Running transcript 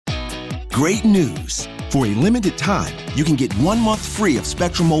Great news. For a limited time, you can get 1 month free of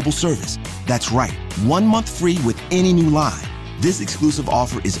Spectrum Mobile service. That's right, 1 month free with any new line. This exclusive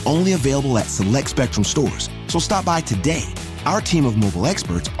offer is only available at select Spectrum stores, so stop by today. Our team of mobile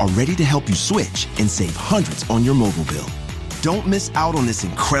experts are ready to help you switch and save hundreds on your mobile bill. Don't miss out on this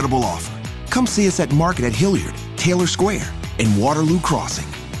incredible offer. Come see us at Market at Hilliard, Taylor Square, and Waterloo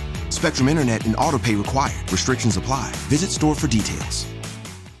Crossing. Spectrum Internet and autopay required. Restrictions apply. Visit store for details.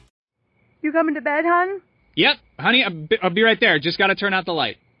 You coming to bed, hon? Yep, honey, I'll be right there. Just gotta turn out the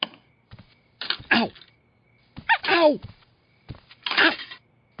light. Ow! Ow! Ow!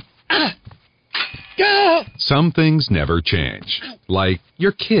 Ah! Ah! Some things never change. Like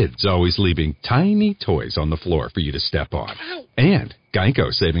your kids always leaving tiny toys on the floor for you to step on. And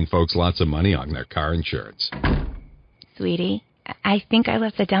Geico saving folks lots of money on their car insurance. Sweetie, I think I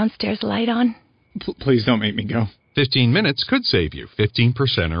left the downstairs light on. Please don't make me go. 15 minutes could save you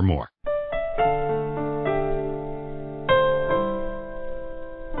 15% or more.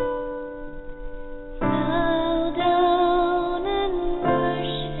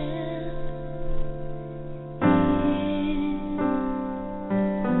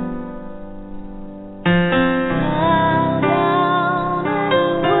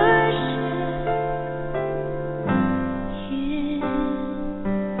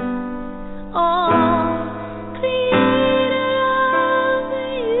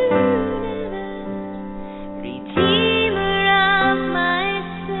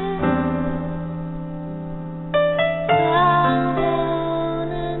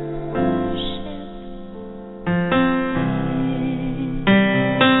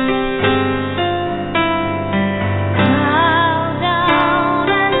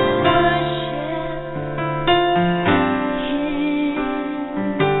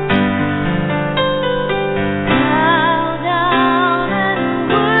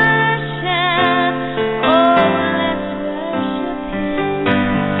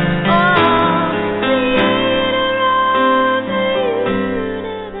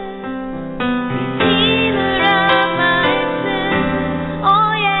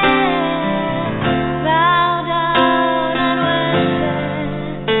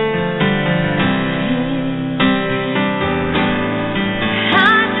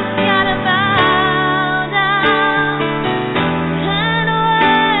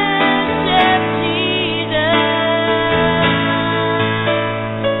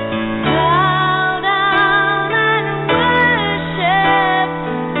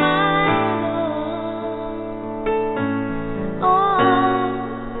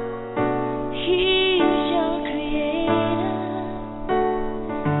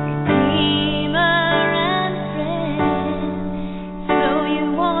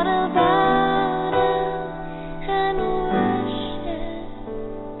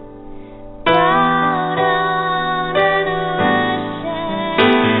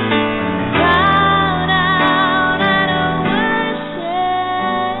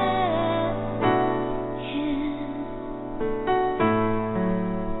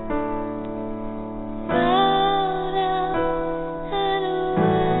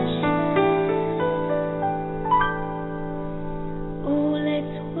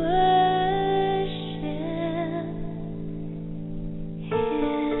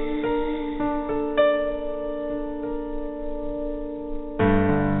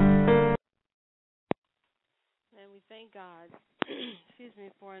 Thank God, excuse me,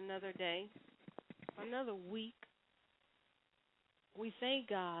 for another day, another week. We thank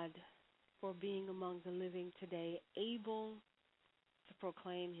God for being among the living today, able to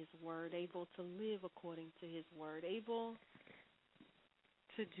proclaim His word, able to live according to His word, able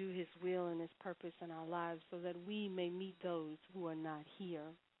to do His will and His purpose in our lives so that we may meet those who are not here.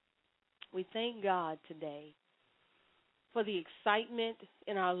 We thank God today for the excitement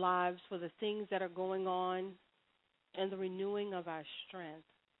in our lives, for the things that are going on, and the renewing of our strength.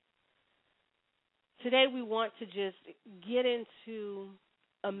 Today we want to just get into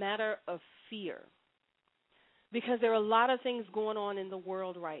a matter of fear, because there are a lot of things going on in the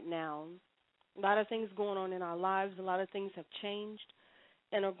world right now, a lot of things going on in our lives, a lot of things have changed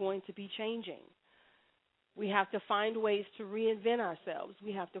and are going to be changing. We have to find ways to reinvent ourselves.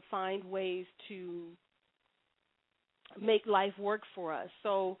 We have to find ways to make life work for us.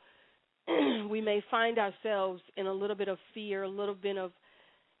 So we may find ourselves in a little bit of fear, a little bit of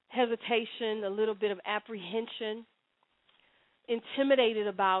hesitation, a little bit of apprehension, intimidated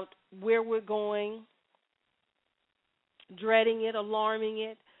about where we're going, dreading it, alarming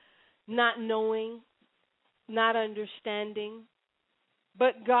it, not knowing, not understanding.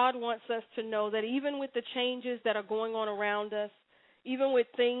 But God wants us to know that even with the changes that are going on around us, even with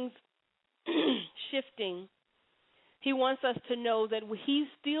things shifting, he wants us to know that he's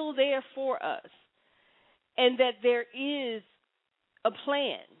still there for us and that there is a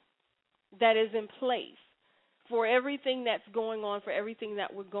plan that is in place for everything that's going on, for everything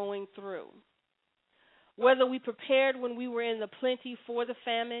that we're going through. Whether we prepared when we were in the plenty for the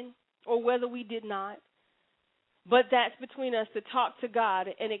famine or whether we did not, but that's between us to talk to God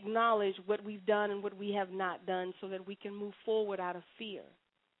and acknowledge what we've done and what we have not done so that we can move forward out of fear.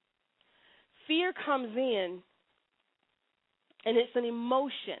 Fear comes in, and it's an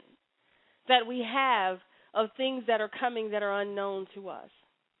emotion that we have of things that are coming that are unknown to us.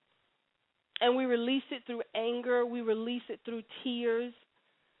 And we release it through anger. We release it through tears.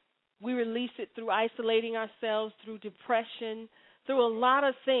 We release it through isolating ourselves, through depression, through a lot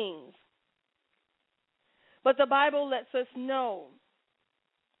of things. But the Bible lets us know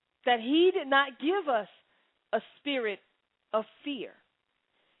that he did not give us a spirit of fear.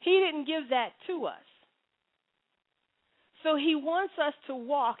 He didn't give that to us. So he wants us to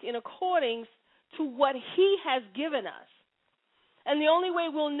walk in accordance to what he has given us. And the only way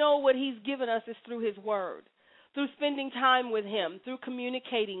we'll know what he's given us is through his word, through spending time with him, through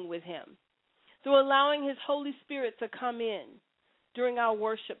communicating with him, through allowing his Holy Spirit to come in during our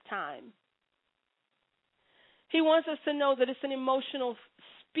worship time. He wants us to know that it's an emotional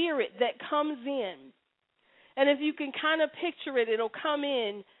spirit that comes in. And if you can kind of picture it, it'll come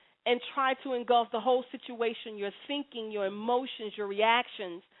in and try to engulf the whole situation, your thinking, your emotions, your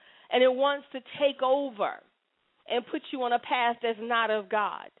reactions, and it wants to take over and put you on a path that's not of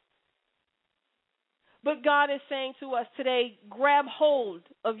God. But God is saying to us today, grab hold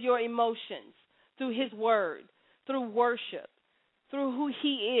of your emotions through his word, through worship, through who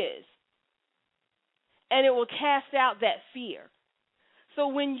he is, and it will cast out that fear. So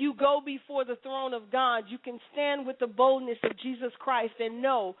when you go before the throne of God, you can stand with the boldness of Jesus Christ and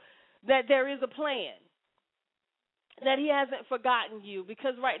know that there is a plan, that he hasn't forgotten you.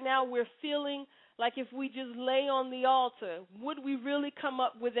 Because right now we're feeling like if we just lay on the altar, would we really come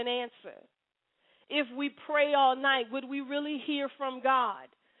up with an answer? If we pray all night, would we really hear from God?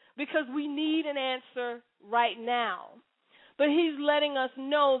 Because we need an answer right now. But he's letting us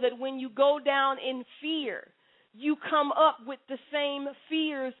know that when you go down in fear, you come up with the same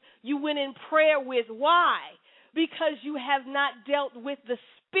fears you went in prayer with. Why? Because you have not dealt with the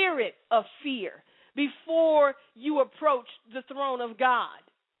spirit of fear before you approach the throne of God.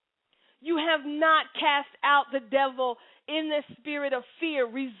 You have not cast out the devil in the spirit of fear.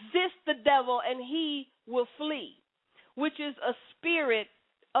 Resist the devil and he will flee, which is a spirit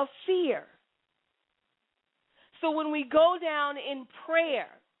of fear. So when we go down in prayer,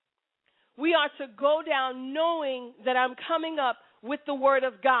 we are to go down knowing that I'm coming up with the word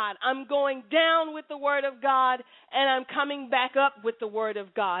of God. I'm going down with the word of God, and I'm coming back up with the word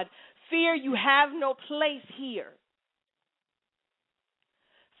of God. Fear, you have no place here.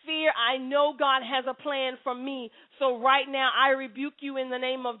 Fear, I know God has a plan for me. So right now, I rebuke you in the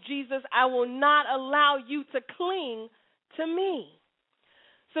name of Jesus. I will not allow you to cling to me.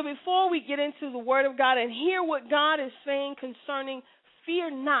 So before we get into the word of God and hear what God is saying concerning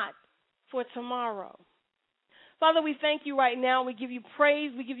fear not for tomorrow. Father, we thank you right now. We give you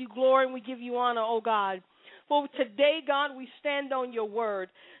praise, we give you glory, and we give you honor, oh God. For today, God, we stand on your word.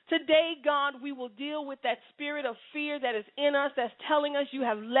 Today, God, we will deal with that spirit of fear that is in us, that's telling us you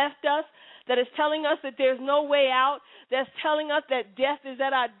have left us, that is telling us that there's no way out, that's telling us that death is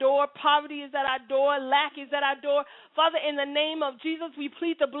at our door, poverty is at our door, lack is at our door. Father, in the name of Jesus, we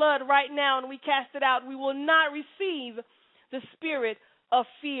plead the blood right now and we cast it out. We will not receive the spirit of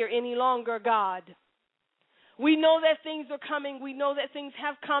fear any longer, God. We know that things are coming. We know that things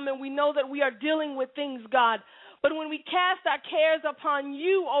have come, and we know that we are dealing with things, God. But when we cast our cares upon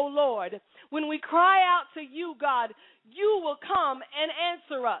you, O Lord, when we cry out to you, God, you will come and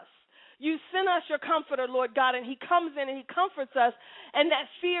answer us. You send us your comforter, Lord God, and he comes in and he comforts us, and that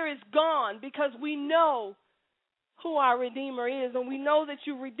fear is gone because we know who our Redeemer is, and we know that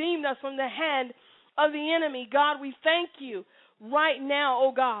you redeemed us from the hand of the enemy. God, we thank you right now,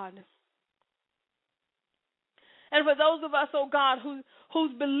 oh God. And for those of us, oh God,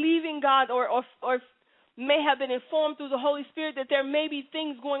 who's believing, God, or may have been informed through the Holy Spirit that there may be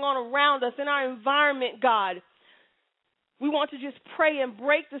things going on around us in our environment, God, we want to just pray and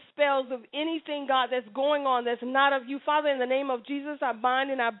break the spells of anything, God, that's going on that's not of you. Father, in the name of Jesus, I bind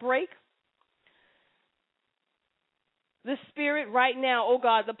and I break the spirit right now, oh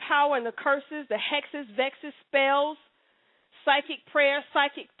God, the power and the curses, the hexes, vexes, spells, psychic prayers,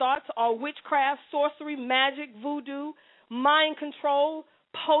 psychic thoughts, or witchcraft, sorcery, magic, voodoo, mind control,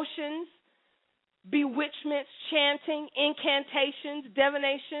 potions, bewitchments, chanting, incantations,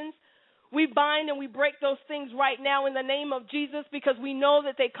 divinations. We bind and we break those things right now in the name of Jesus because we know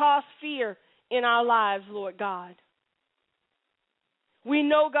that they cause fear in our lives, Lord God. We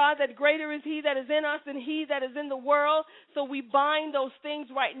know, God, that greater is he that is in us than he that is in the world. So we bind those things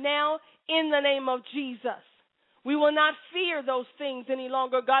right now in the name of Jesus. We will not fear those things any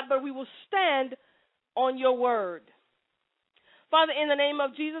longer, God, but we will stand on your word. Father, in the name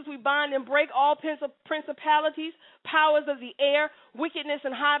of Jesus, we bind and break all principalities, powers of the air, wickedness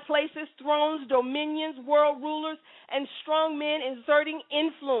in high places, thrones, dominions, world rulers, and strong men exerting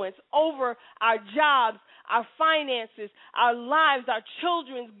influence over our jobs, our finances, our lives, our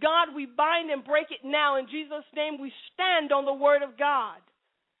children. God, we bind and break it now. In Jesus' name, we stand on the word of God.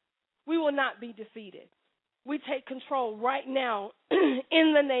 We will not be defeated. We take control right now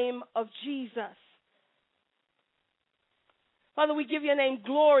in the name of Jesus. Father, we give your name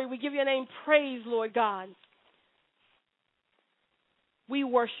glory. We give your name praise, Lord God. We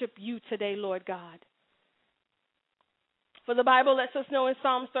worship you today, Lord God. For the Bible lets us know in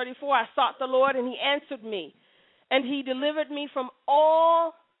Psalms 34, I sought the Lord and he answered me, and he delivered me from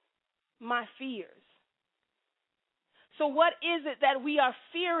all my fears. So what is it that we are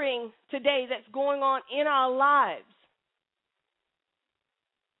fearing today that's going on in our lives?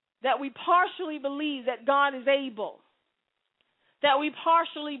 That we partially believe that God is able. That we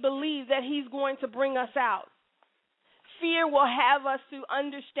partially believe that he's going to bring us out. Fear will have us to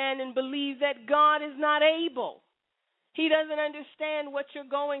understand and believe that God is not able. He doesn't understand what you're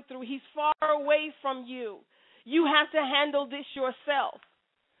going through. He's far away from you. You have to handle this yourself.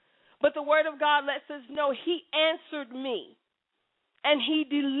 But the word of God lets us know he answered me, and he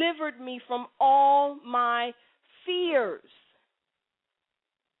delivered me from all my fears.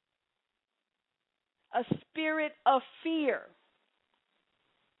 A spirit of fear.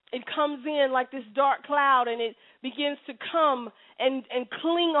 It comes in like this dark cloud, and it begins to come and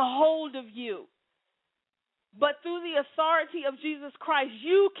cling a hold of you. But through the authority of Jesus Christ,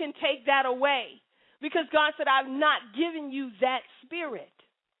 you can take that away. Because God said, I've not given you that spirit,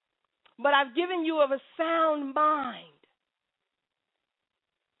 but I've given you of a sound mind.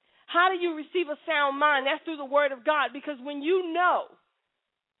 How do you receive a sound mind? That's through the word of God. Because when you know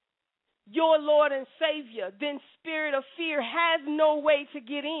your Lord and Savior, then spirit of fear has no way to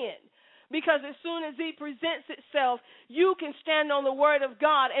get in. Because as soon as he presents itself, you can stand on the word of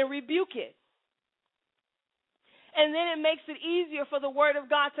God and rebuke it. And then it makes it easier for the word of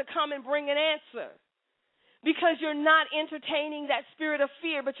God to come and bring an answer. Because you're not entertaining that spirit of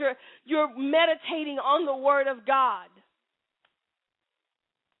fear, but you're meditating on the word of God.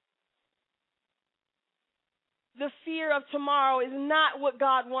 The fear of tomorrow is not what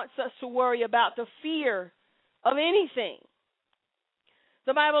God wants us to worry about, the fear of anything.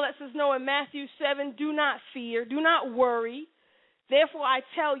 The Bible lets us know in Matthew 7, do not fear, do not worry. Therefore I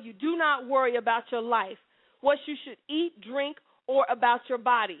tell you, do not worry about your life, what you should eat, drink, or about your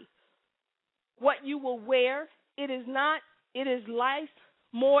body, what you will wear. It is life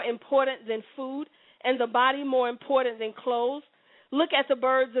more important than food, and the body more important than clothes. Look at the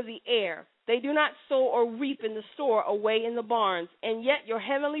birds of the air. They do not sow or reap in the store away in the barns, and yet your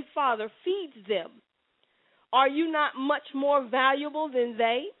heavenly Father feeds them. Are you not much more valuable than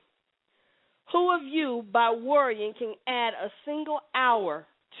they? Who of you, by worrying, can add a single hour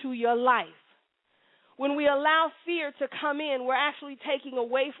to your life? When we allow fear to come in, we're actually taking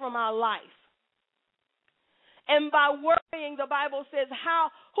away from our life. And by worrying, the Bible says,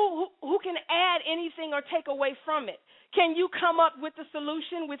 who can add anything or take away from it? Can you come up with the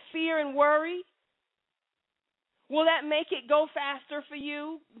solution with fear and worry? Will that make it go faster for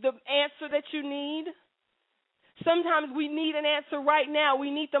you, the answer that you need? Sometimes we need an answer right now. We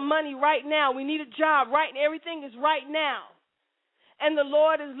need the money right now. We need a job right now. Everything is right now. And the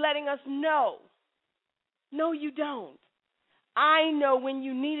Lord is letting us know. No, you don't. I know when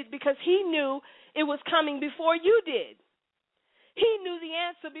you need it because he knew it was coming before you did. He knew the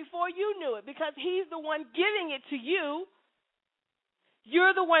answer before you knew it because he's the one giving it to you.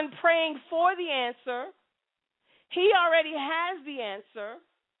 You're the one praying for the answer. He already has the answer.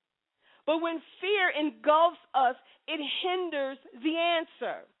 But when fear engulfs us, it hinders the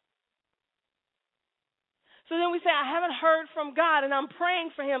answer. So then we say, I haven't heard from God, and I'm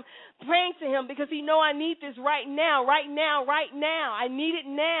praying for him, praying to him because he knows I need this right now, right now, right now. I need it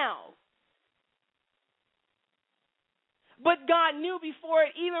now. But God knew before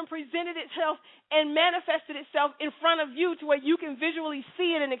it even presented itself and manifested itself in front of you to where you can visually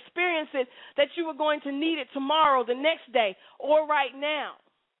see it and experience it, that you were going to need it tomorrow, the next day, or right now.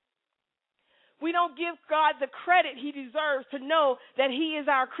 We don't give God the credit he deserves to know that he is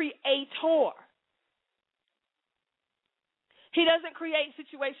our creator. He doesn't create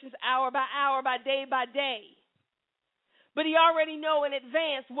situations hour by hour, by day, but he already knows in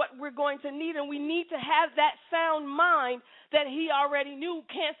advance what we're going to need, and we need to have that sound mind that he already knew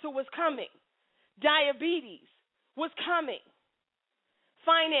cancer was coming, diabetes was coming,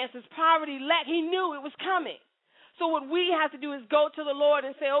 finances, poverty, lack. He knew it was coming. So what we have to do is go to the Lord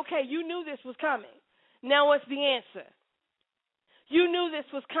and say, okay, you knew this was coming. Now what's the answer? You knew this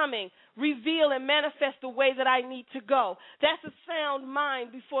was coming. Reveal and manifest the way that I need to go. That's a sound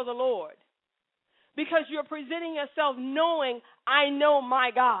mind before the Lord. Because you're presenting yourself knowing I know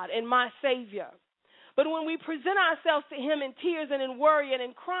my God and my Savior. But when we present ourselves to him in tears and in worry and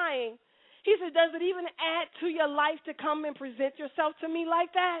in crying, he said, does it even add to your life to come and present yourself to me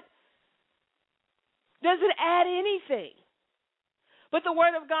like that? Does it add anything? But the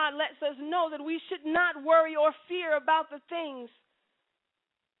Word of God lets us know that we should not worry or fear about the things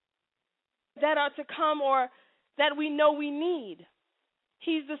that are to come or that we know we need.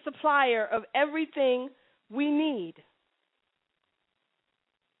 He's the supplier of everything we need.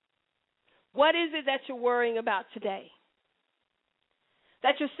 What is it that you're worrying about today?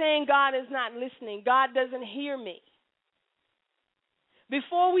 That you're saying God is not listening, God doesn't hear me.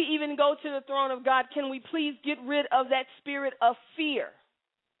 Before we even go to the throne of God, can we please get rid of that spirit of fear?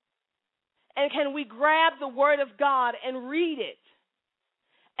 And can we grab the Word of God and read it?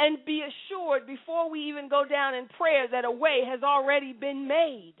 And be assured before we even go down in prayer that a way has already been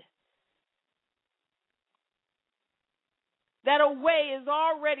made. That a way is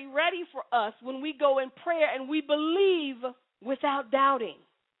already ready for us when we go in prayer and we believe without doubting.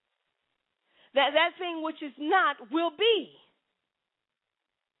 That thing which is not will be.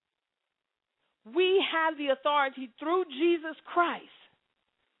 We have the authority through Jesus Christ.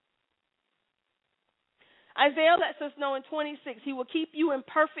 Isaiah lets us know in 26, he will keep you in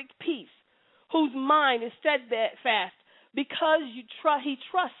perfect peace, whose mind is steadfast, because he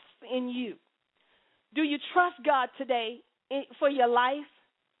trusts in you. Do you trust God today for your life?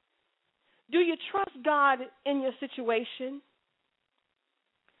 Do you trust God in your situation?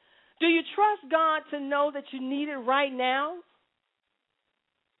 Do you trust God to know that you need it right now?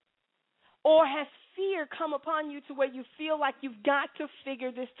 Or has fear come upon you to where you feel like you've got to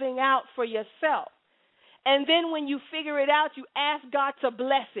figure this thing out for yourself? And then when you figure it out, you ask God to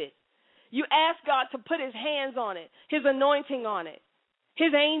bless it. You ask God to put his hands on it, his anointing on it,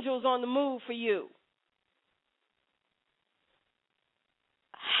 his angels on the move for you.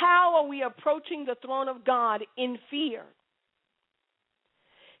 How are we approaching the throne of God in fear?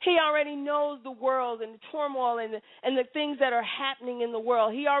 He already knows the world and the turmoil and the things that are happening in the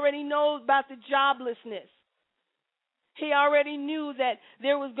world. He already knows about the joblessness. He already knew that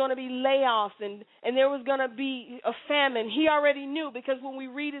there was going to be layoffs and there was going to be a famine. He already knew, because when we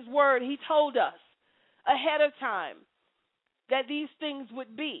read his word, he told us ahead of time that these things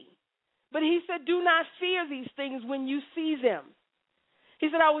would be. But he said, do not fear these things when you see them. He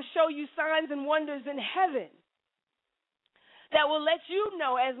said, I will show you signs and wonders in heaven that will let you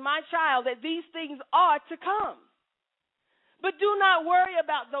know as my child that these things are to come. But do not worry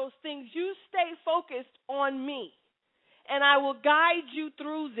about those things. You stay focused on me, and I will guide you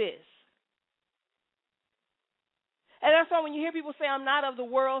through this. And that's why when you hear people say, I'm not of the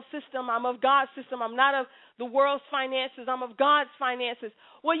world system, I'm of God's system, I'm not of the world's finances, I'm of God's finances.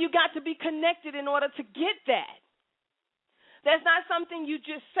 Well, you got to be connected in order to get that. That's not something you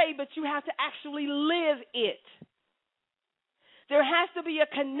just say, but you have to actually live it. There has to be a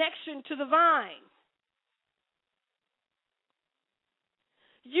connection to the vine.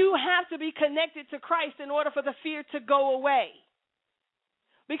 You have to be connected to Christ in order for the fear to go away.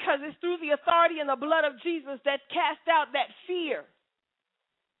 Because it's through the authority and the blood of Jesus that cast out that fear.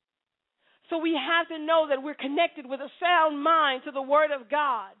 So we have to know that we're connected with a sound mind to the Word of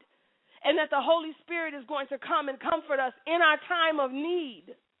God, and that the Holy Spirit is going to come and comfort us in our time of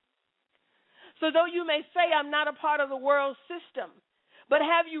need. So though you may say, I'm not a part of the world system, but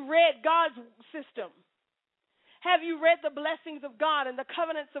have you read God's system? Have you read the blessings of God and the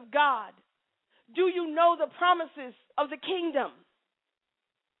covenants of God? Do you know the promises of the kingdom?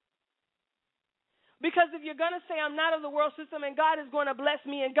 Because if you're going to say, I'm not of the world system and God is going to bless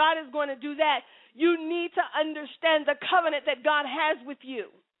me and God is going to do that, you need to understand the covenant that God has with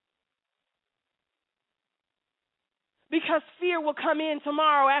you. Because fear will come in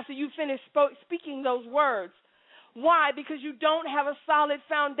tomorrow after you finish speaking those words. Why? Because you don't have a solid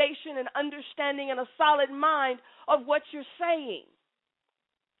foundation and understanding and a solid mind of what you're saying.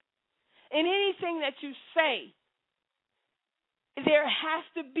 In anything that you say, there has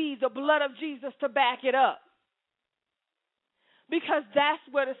to be the blood of Jesus to back it up. Because that's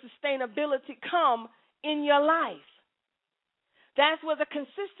where the sustainability comes in your life. That's where the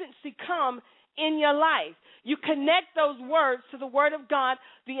consistency comes in your life. You connect those words to the Word of God,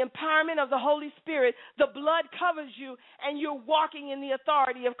 the empowerment of the Holy Spirit, the blood covers you, and you're walking in the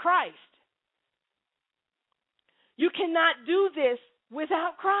authority of Christ. You cannot do this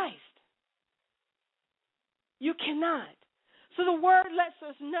without Christ. You cannot. So the Word lets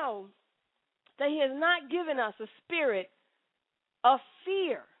us know that He has not given us a spirit of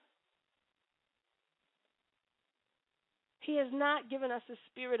fear. He has not given us a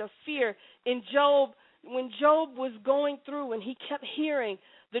spirit of fear. In Job, when Job was going through and he kept hearing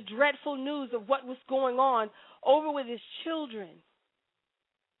the dreadful news of what was going on over with his children,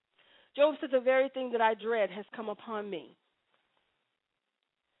 Job said, the very thing that I dread has come upon me.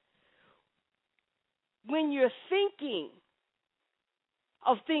 When you're thinking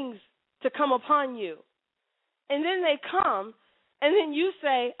of things to come upon you, and then they come, and then you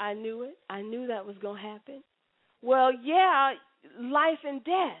say, I knew it. I knew that was going to happen. Well, yeah, life and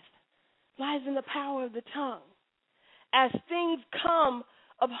death lies in the power of the tongue. As things come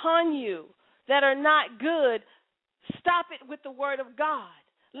upon you that are not good, stop it with the Word of God.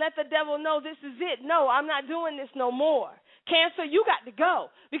 Let the devil know this is it. No, I'm not doing this no more. Cancer, you got to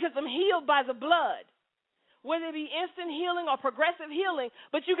go because I'm healed by the blood. Whether it be instant healing or progressive healing,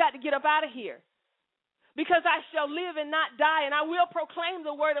 but you got to get up out of here. Because I shall live and not die, and I will proclaim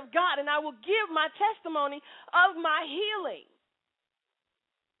the Word of God, and I will give my testimony of my healing.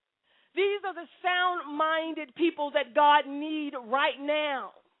 These are the sound-minded people that God needs right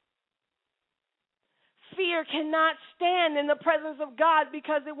now. Fear cannot stand in the presence of God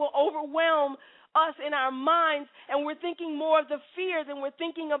because it will overwhelm us in our minds, and we're thinking more of the fear than we're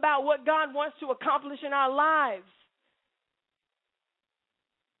thinking about what God wants to accomplish in our lives.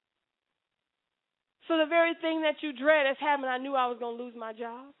 So the very thing that you dread has happened. I knew I was going to lose my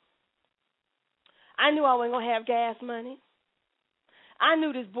job. I knew I wasn't going to have gas money. I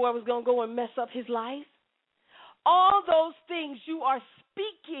knew this boy was going to go and mess up his life. All those things you are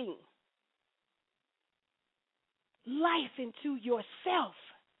speaking life into yourself,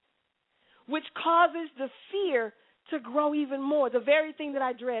 which causes the fear to grow even more. The very thing that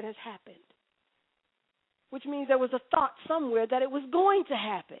I dread has happened, which means there was a thought somewhere that it was going to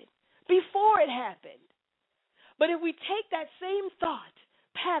happen before it happened. But if we take that same thought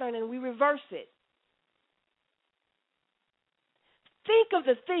pattern and we reverse it, think of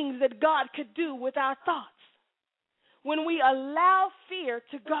the things that God could do with our thoughts. When we allow fear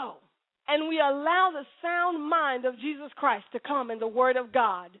to go and we allow the sound mind of Jesus Christ to come in the Word of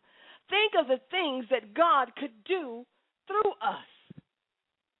God, think of the things that God could do through us.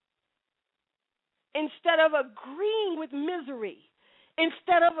 Instead of agreeing with misery,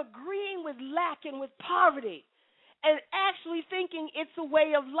 instead of agreeing with lack and with poverty, and actually thinking it's a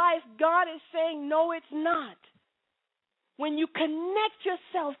way of life, God is saying, no, it's not. When you connect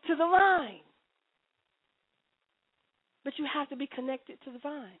yourself to the vine. But you have to be connected to the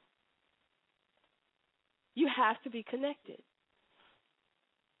vine. You have to be connected.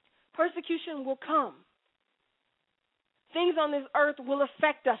 Persecution will come. Things on this earth will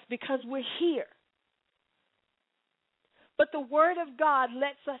affect us because we're here. But the Word of God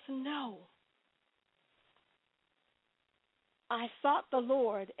lets us know. I sought the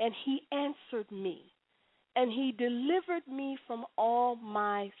Lord, and He answered me, and He delivered me from all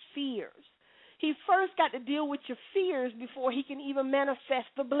my fears. He first got to deal with your fears before He can even manifest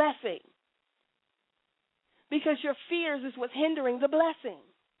the blessing. Because your fears is what's hindering the blessing.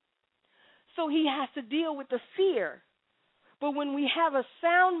 So He has to deal with the fear. But when we have a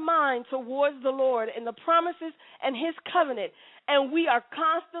sound mind towards the Lord and the promises and His covenant, and we are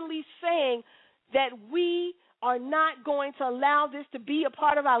constantly saying that we are not going to allow this to be a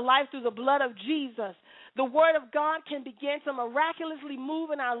part of our life through the blood of Jesus, the Word of God can begin to miraculously move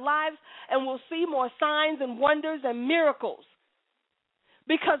in our lives, and we'll see more signs and wonders and miracles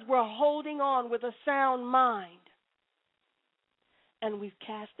because we're holding on with a sound mind. And we've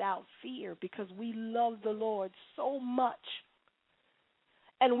cast out fear because we love the Lord so much.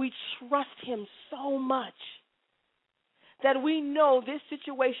 And we trust Him so much that we know this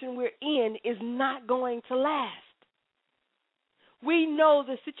situation we're in is not going to last. We know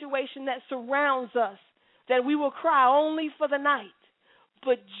the situation that surrounds us, that we will cry only for the night.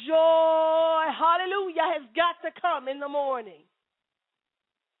 But joy, hallelujah, has got to come in the morning.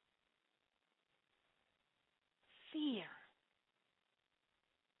 Fear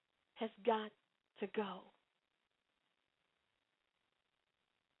has got to go.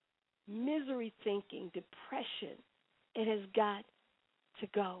 Misery thinking, depression, it has got to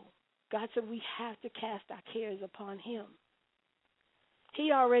go. God said we have to cast our cares upon Him.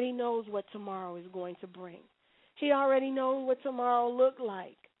 He already knows what tomorrow is going to bring. He already knows what tomorrow look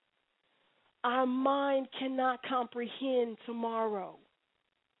like. Our mind cannot comprehend tomorrow.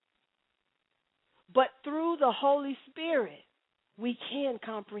 But through the Holy Spirit, we can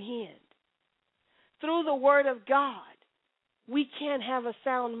comprehend. Through the Word of God, we can have a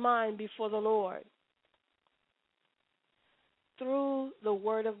sound mind before the Lord. Through the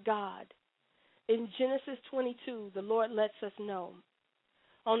Word of God. In Genesis 22, the Lord lets us know.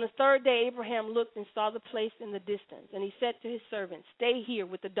 On the third day, Abraham looked and saw the place in the distance, and he said to his servant, "Stay here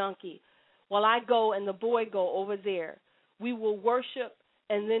with the donkey, while I go and the boy go over there. We will worship,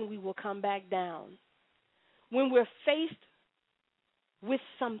 and then we will come back down." When we're faced with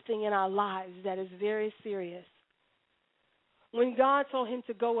something in our lives that is very serious, when God told him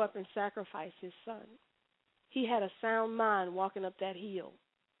to go up and sacrifice his son, he had a sound mind walking up that hill.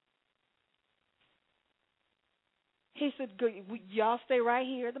 He said, y'all stay right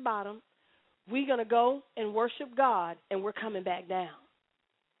here at the bottom. We're going to go and worship God, and we're coming back down.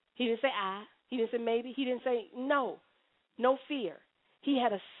 He didn't say I. He didn't say maybe. He didn't say no. No fear. He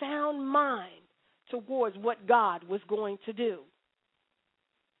had a sound mind towards what God was going to do.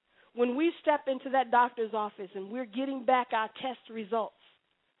 When we step into that doctor's office and we're getting back our test results,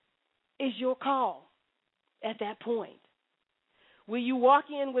 it's your call at that point. Will you walk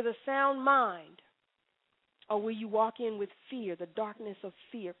in with a sound mind, or will you walk in with fear, the darkness of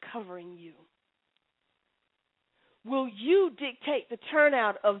fear covering you? Will you dictate the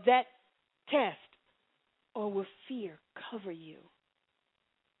turnout of that test, or will fear cover you?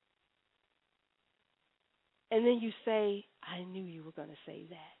 And then you say, I knew you were going to say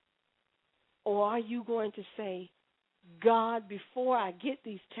that. Or are you going to say, God, before I get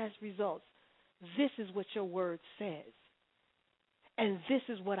these test results, this is what your word says. And this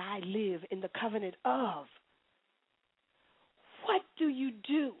is what I live in the covenant of. What do you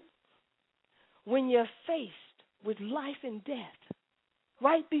do when you're faced with life and death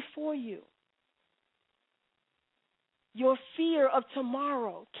right before you? Your fear of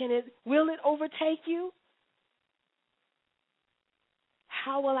tomorrow, will it overtake you?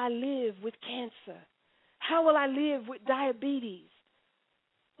 How will I live with cancer? How will I live with diabetes?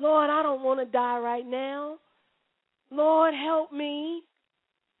 Lord, I don't want to die right now. Lord, help me.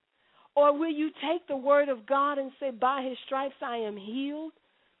 Or will you take the word of God and say, by his stripes I am healed?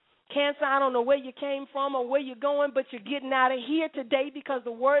 Cancer, I don't know where you came from or where you're going, but you're getting out of here today because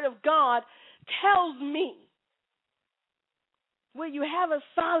the word of God tells me. Will you have a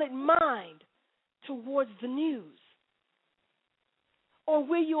solid mind towards the news? Or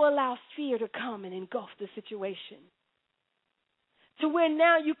will you allow fear to come and engulf the situation? To where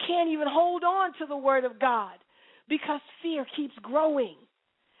now you can't even hold on to the word of God because fear keeps growing.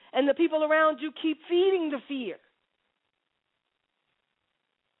 And the people around you keep feeding the fear.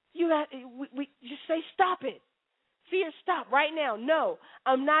 We just say, stop it. Fear, stop right now. No,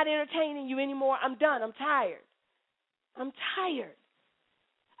 I'm not entertaining you anymore. I'm done. I'm tired. I'm tired.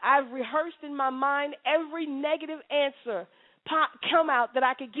 I've rehearsed in my mind every negative answer come out that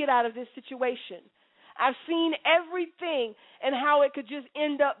I could get out of this situation. I've seen everything and how it could just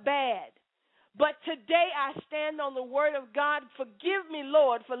end up bad. But today I stand on the word of God. Forgive me,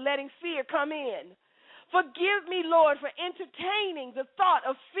 Lord, for letting fear come in. Forgive me, Lord, for entertaining the thought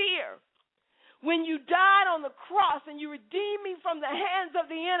of fear. When you died on the cross and you redeemed me from the hands of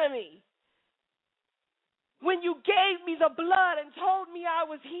the enemy. When you gave me the blood and told me I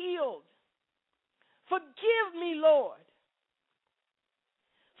was healed. Forgive me, Lord,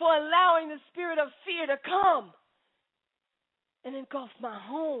 for allowing the spirit of fear to come and engulf my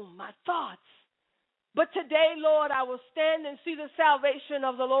home, my thoughts. But today, Lord, I will stand and see the salvation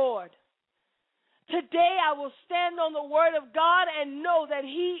of the Lord. Today, I will stand on the word of God and know that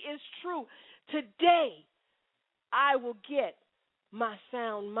he is true. Today, I will get my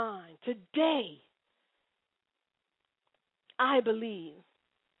sound mind. Today, I believe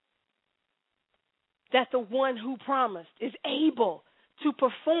that the one who promised is able to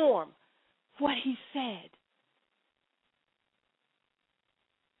perform what he said.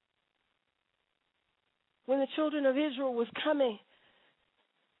 When the children of Israel was coming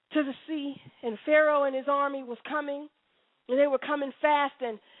to the sea, and Pharaoh and his army was coming, and they were coming fast,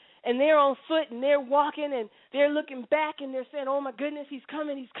 and they're on foot, and they're walking, and they're looking back, and they're saying, oh my goodness, he's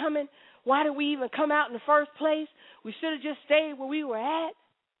coming, he's coming. Why did we even come out in the first place? We should have just stayed where we were at.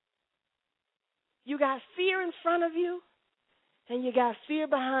 You got fear in front of you, and you got fear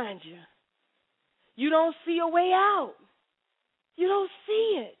behind you. You don't see a way out. You don't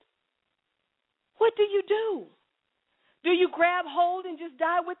see it. What do you do? Do you grab hold and just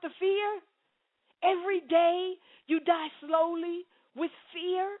die with the fear? Every day you die slowly with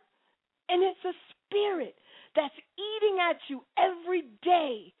fear, and it's a spirit that's eating at you every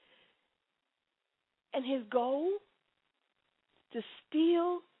day. And his goal? To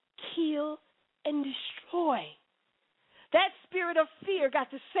steal, kill, and destroy. That spirit of fear got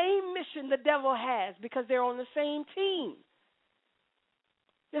the same mission the devil has because they're on the same team.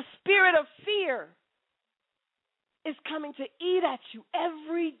 The spirit of fear is coming to eat at you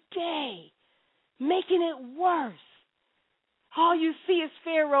every day, making it worse. All you see is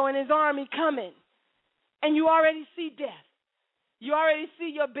Pharaoh and his army coming, and you already see death. You already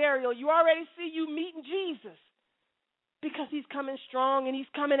see your burial. You already see you meeting Jesus because he's coming strong and he's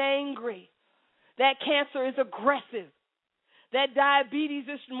coming angry. That cancer is aggressive. That diabetes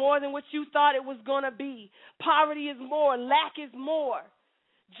is more than what you thought it was going to be. Poverty is more. Lack is more.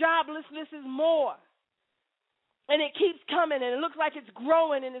 Joblessness is more. And it keeps coming, and it looks like it's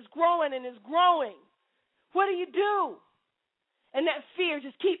growing, and it's growing, and it's growing. What do? And that fear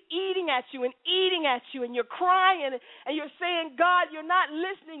just keeps eating at you, and you're crying, and you're saying, God, you're not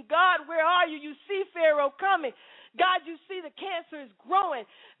listening. God, where are you? You see Pharaoh coming. God, you see the cancer is growing.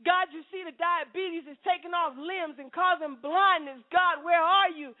 God, you see the diabetes is taking off limbs and causing blindness. God, where are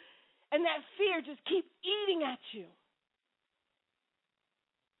you? And that fear just keeps eating at you.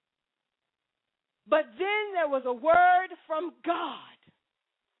 But then there was a word from God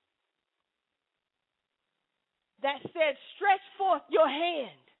that said, stretch forth your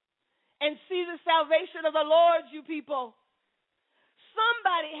hand and see the salvation of the Lord, you people.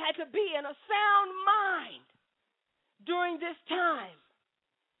 Somebody had to be in a sound mind during this time.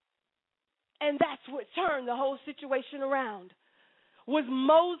 And that's what turned the whole situation around, was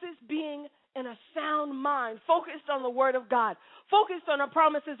Moses being in a sound mind, focused on the word of God, focused on the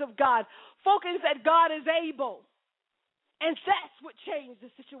promises of God, focused that God is able. And that's what changed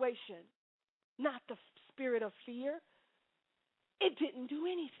the situation, not the spirit of fear. It didn't do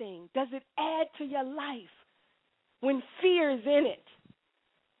anything. Does it add to your life when fear is in it?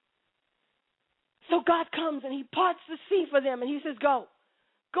 So God comes and he parts the sea for them and he says, go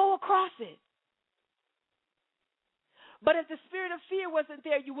across it. But if the spirit of fear wasn't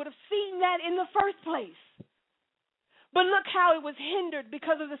there, you would have seen that in the first place. But look how it was hindered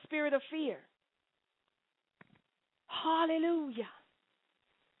because of the spirit of fear. Hallelujah.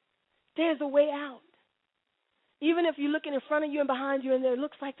 There's a way out. Even if you're looking in front of you and behind you and there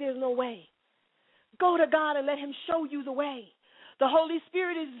looks like there's no way, go to God and let him show you the way. The Holy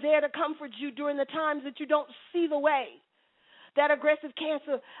Spirit is there to comfort you during the times that you don't see the way. That aggressive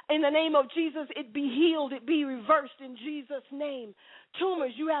cancer, in the name of Jesus, it be healed, it be reversed in Jesus' name.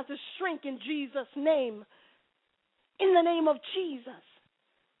 Tumors, you have to shrink in Jesus' name. In the name of Jesus.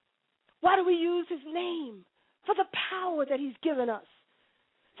 Why do we use his name? For the power that he's given us.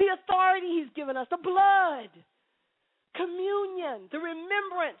 The authority he's given us. The blood. Communion. The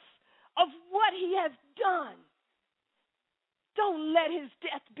remembrance of what he has done. Don't let his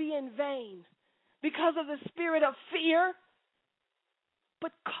death be in vain because of the spirit of fear.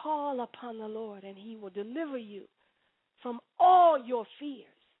 But call upon the Lord and he will deliver you from all your fears.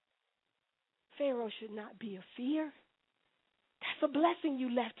 Pharaoh should not be a fear. That's a blessing you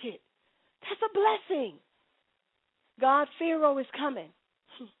left it. That's a blessing. God, Pharaoh is coming.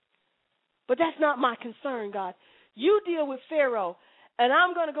 But that's not my concern, God. You deal with Pharaoh, and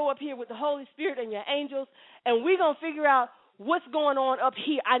I'm going to go up here with the Holy Spirit and your angels, and we're going to figure out what's going on up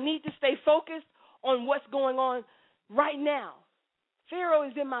here. I need to stay focused on what's going on right now. Pharaoh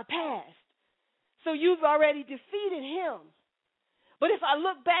is in my past. So you've already defeated him. But if I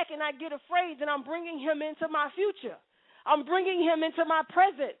look back and I get afraid, then I'm bringing him into my future. I'm bringing him into my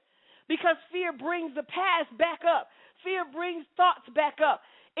present because fear brings the past back up. Fear brings thoughts back up.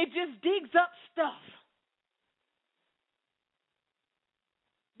 It just digs up stuff.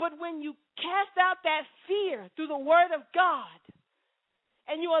 But when you cast out that fear through the word of God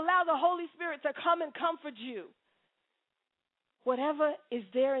and you allow the Holy Spirit to come and comfort you, whatever is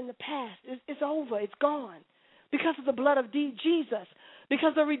there in the past, it's over. It's gone. Because of the blood of Jesus.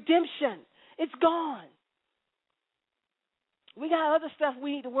 Because of redemption. It's gone. We got other stuff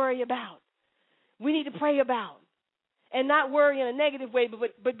we need to worry about. We need to pray about. And not worry in a negative way,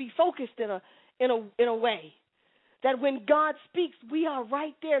 but be focused in a way. That when God speaks, we are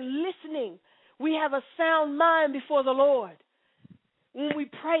right there listening. We have a sound mind before the Lord. When we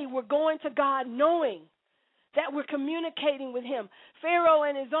pray, we're going to God knowing that we're communicating with him. Pharaoh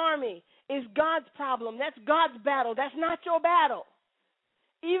and his army is God's problem. That's God's battle. That's not your battle.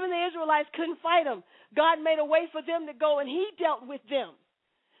 Even the Israelites couldn't fight him. God made a way for them to go, and he dealt with them.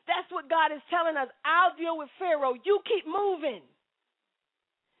 That's what God is telling us. I'll deal with Pharaoh. You keep moving.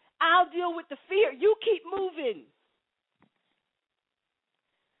 I'll deal with the fear. You keep moving.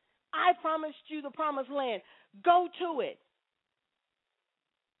 I promised you the promised land. Go to it.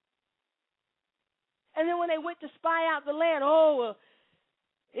 And then when they went to spy out the land,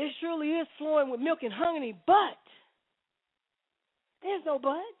 it surely is flowing with milk and honey, but there's no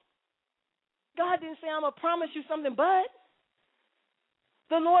but. God didn't say, I'm going to promise you something, but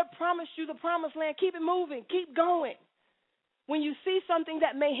the Lord promised you the promised land. Keep it moving. Keep going. When you see something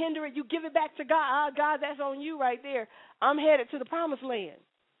that may hinder it, you give it back to God. God, that's on you right there. I'm headed to the promised land.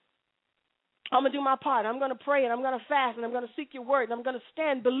 I'm going to do my part. I'm going to pray, and I'm going to fast, and I'm going to seek your word, and I'm going to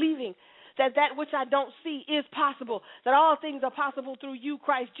stand believing that that which I don't see is possible, that all things are possible through you,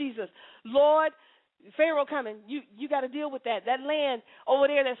 Christ Jesus. Lord, Pharaoh coming, you got to deal with that. That land over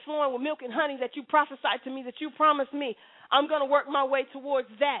there that's flowing with milk and honey that you prophesied to me, that you promised me, I'm going to work my way towards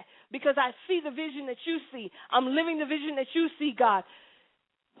that because I see the vision that you see. I'm living the vision that you see, God.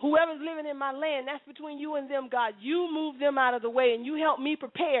 Whoever's living in my land, that's between you and them, God. You move them out of the way, and you help me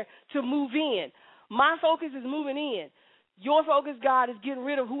prepare to move in. My focus is moving in. Your focus, God, is getting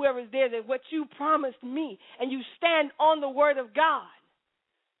rid of whoever's there, that what you promised me, and you stand on the word of God.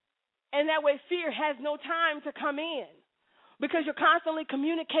 And that way fear has no time to come in because you're constantly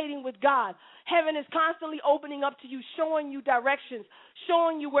communicating with God. Heaven is constantly opening up to you, showing you directions,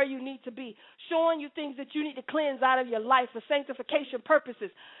 showing you where you need to be, showing you things that you need to cleanse out of your life for sanctification purposes.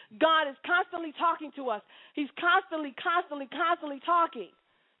 God is constantly talking to us. He's constantly talking.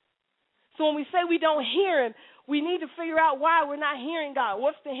 So when we say we don't hear him, we need to figure out why we're not hearing God.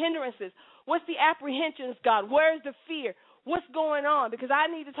 What's the hindrances? What's the apprehensions, God? Where's the fear? What's going on? Because I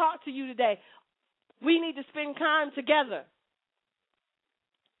need to talk to you today. We need to spend time together.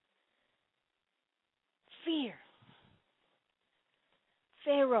 Fear.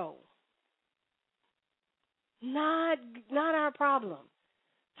 Pharaoh. Not our problem.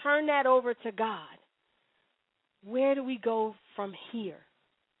 Turn that over to God. Where do we go from here?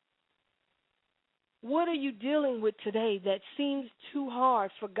 What are you dealing with today that seems too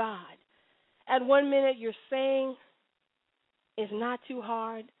hard for God? At one minute you're saying it's not too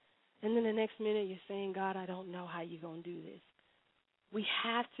hard, and then the next minute you're saying, God, I don't know how you're going to do this. We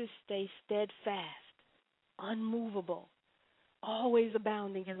have to stay steadfast, unmovable, always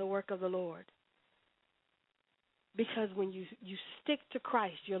abounding in the work of the Lord. Because when you stick to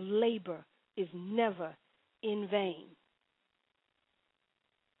Christ, your labor is never in vain.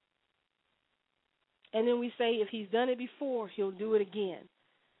 And then we say, if he's done it before, he'll do it again.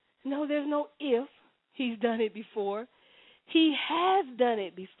 No, there's no if he's done it before. He has done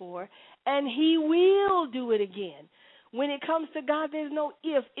it before, and he will do it again. When it comes to God, there's no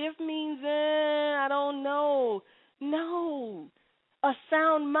if. If means, I don't know. No. A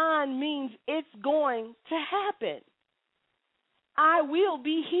sound mind means it's going to happen. I will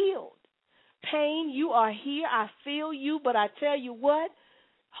be healed. Pain, you are here. I feel you, but I tell you what,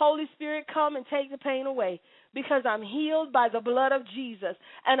 Holy Spirit, come and take the pain away because I'm healed by the blood of Jesus,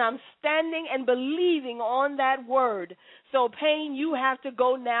 and I'm standing and believing on that word. So pain, you have to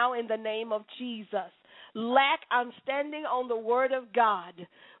go now in the name of Jesus. Lack, I'm standing on the word of God.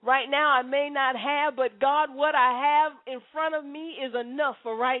 Right now I may not have, but God, what I have in front of me is enough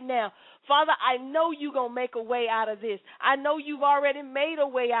for right now. Father, I know you're going to make a way out of this. I know you've already made a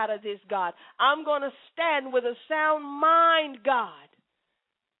way out of this, God. I'm going to stand with a sound mind, God.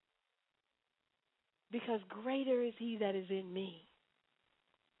 Because greater is he that is in me.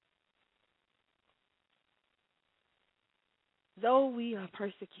 Though we are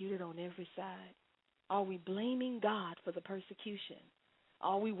persecuted on every side, are we blaming God for the persecution?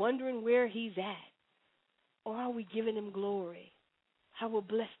 Are we wondering where he's at? Or are we giving him glory? I will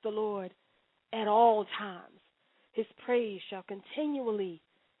bless the Lord at all times. His praise shall continually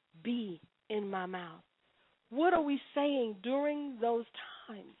be in my mouth. What are we saying during those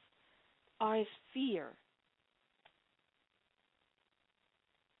times? Or is fear?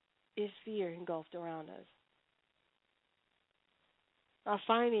 Is fear engulfed around us? Our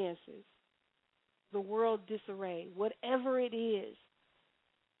finances, the world disarray, whatever it is,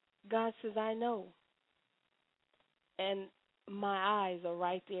 God says, I know. And my eyes are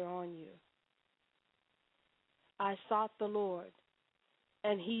right there on you. I sought the Lord,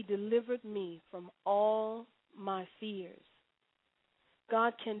 and he delivered me from all my fears.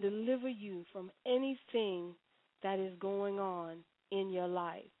 God can deliver you from anything that is going on in your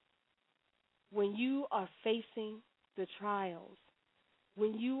life. When you are facing the trials,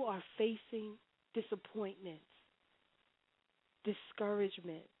 when you are facing disappointments,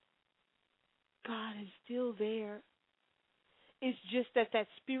 discouragement, God is still there. It's just that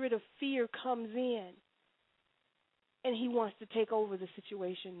spirit of fear comes in, and he wants to take over the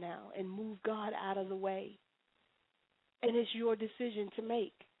situation now and move God out of the way. And it's your decision to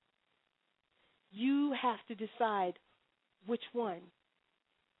make. You have to decide which one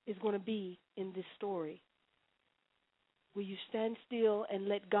is going to be in this story. Will you stand still and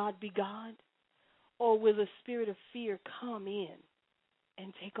let God be God? Or will the spirit of fear come in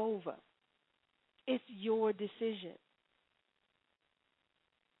and take over? It's your decision.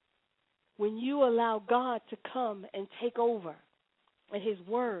 When you allow God to come and take over and His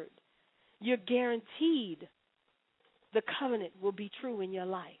word, you're guaranteed the covenant will be true in your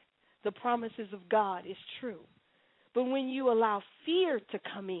life. The promises of God is true. But when you allow fear to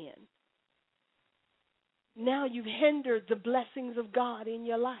come in, now you've hindered the blessings of God in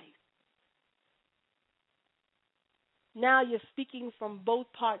your life. Now you're speaking from both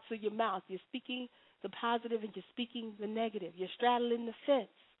parts of your mouth. You're speaking the positive and you're speaking the negative. You're straddling the fence.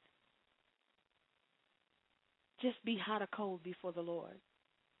 Just be hot or cold before the Lord.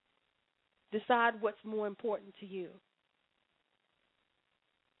 Decide what's more important to you.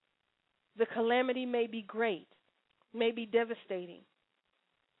 The calamity may be great, may be devastating,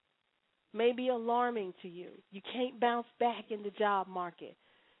 may be alarming to you. You can't bounce back in the job market.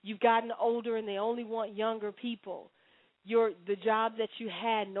 You've gotten older and they only want younger people. The job that you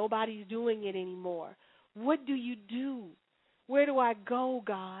had, nobody's doing it anymore. What do you do? Where do I go,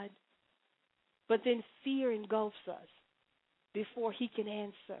 God? But then fear engulfs us before He can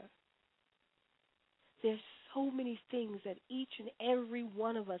answer. There's so many things that each and every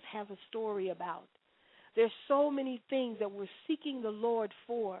one of us have a story about. There's so many things that we're seeking the Lord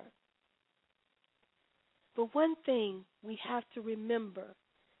for. But one thing we have to remember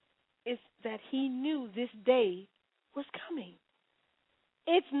is that He knew this day was coming.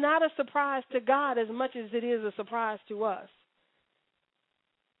 It's not a surprise to God as much as it is a surprise to us.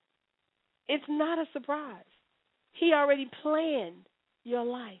 It's not a surprise. He already planned your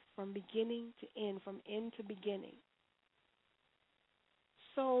life from beginning to end, from end to beginning.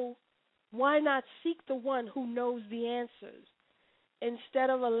 So why not seek the one who knows the answers instead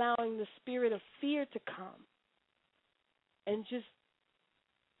of allowing the spirit of fear to come and just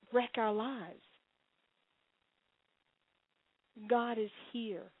wreck our lives? God is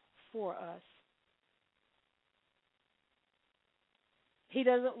here for us. He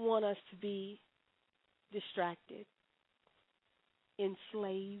doesn't want us to be distracted,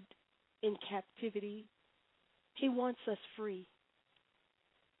 enslaved, in captivity. He wants us free.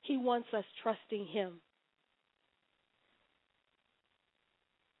 He wants us trusting Him.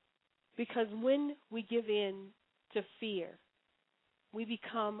 Because when we give in to fear, we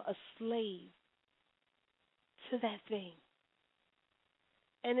become a slave to that thing.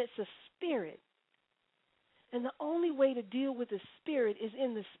 And it's a spirit. And the only way to deal with the spirit is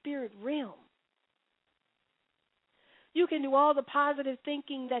in the spirit realm. You can do all the positive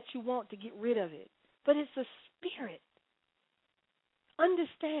thinking that you want to get rid of it, but it's a spirit.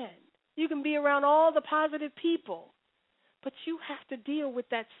 Understand, you can be around all the positive people, but you have to deal with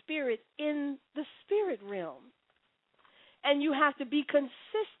that spirit in the spirit realm. And you have to be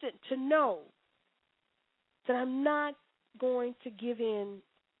consistent to know that I'm not going to give in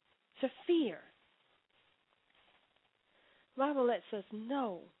to fear. The Bible lets us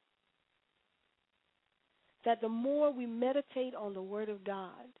know that the more we meditate on the Word of God,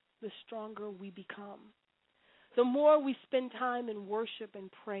 the stronger we become. The more we spend time in worship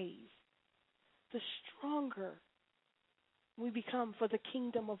and praise, the stronger we become for the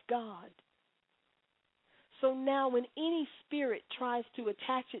kingdom of God. So now when any spirit tries to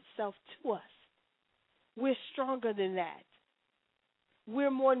attach itself to us, we're stronger than that.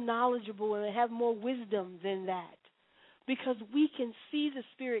 We're more knowledgeable and have more wisdom than that, because we can see the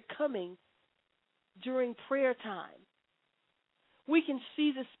spirit coming during prayer time. We can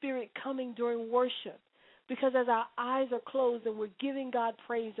see the spirit coming during worship, because as our eyes are closed and we're giving God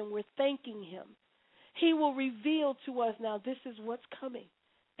praise and we're thanking Him, He will reveal to us, now this is what's coming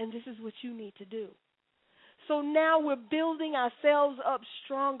and this is what you need to do. So now we're building ourselves up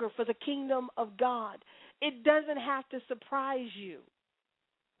stronger for the kingdom of God. It doesn't have to surprise you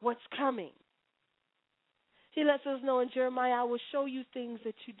what's coming. He lets us know in Jeremiah, I will show you things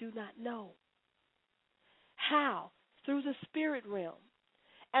that you do not know. How? Through the spirit realm.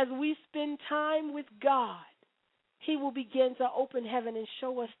 As we spend time with God, He will begin to open heaven and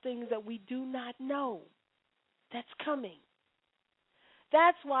show us things that we do not know that's coming.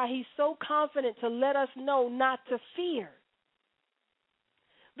 That's why He's so confident to let us know not to fear.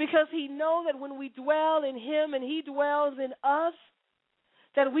 Because He knows that when we dwell in Him and He dwells in us,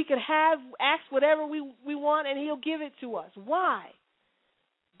 that we could ask whatever we want and He'll give it to us. Why?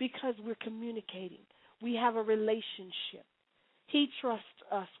 Because we're communicating. We have a relationship. He trusts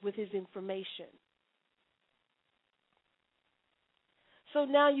us with His information. So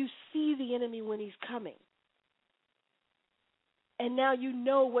now you see the enemy when he's coming. And now you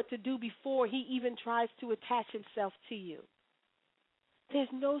know what to do before he even tries to attach himself to you. There's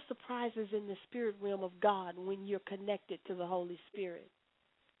no surprises in the spirit realm of God when you're connected to the Holy Spirit.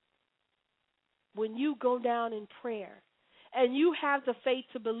 When you go down in prayer and you have the faith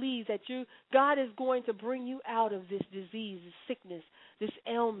to believe that God is going to bring you out of this disease, this sickness, this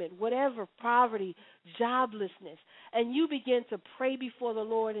ailment, whatever, poverty, joblessness, and you begin to pray before the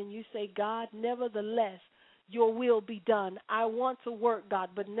Lord and you say, God, nevertheless, your will be done. I want to work, God,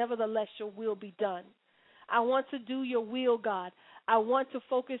 but nevertheless, your will be done. I want to do your will, God. I want to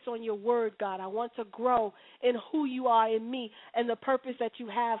focus on your word, God. I want to grow in who you are in me and the purpose that you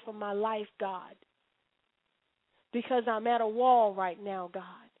have for my life, God. Because I'm at a wall right now, God.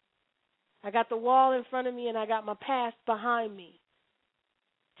 I got the wall in front of me and I got my past behind me.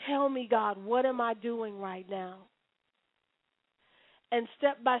 Tell me, God, what am I doing right now? And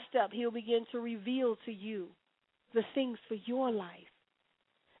step by step, he'll begin to reveal to you the things for your life.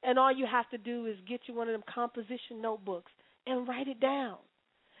 And all you have to do is get you one of them composition notebooks and write it down.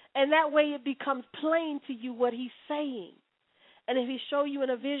 And that way it becomes plain to you what he's saying. And if he show you in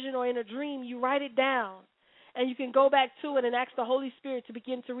a vision or in a dream, you write it down. And you can go back to it and ask the Holy Spirit to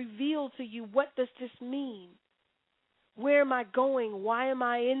begin to reveal to you, what does this mean? Where am I going? Why am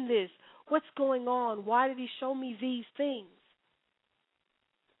I in this? What's going on? Why did he show me these things?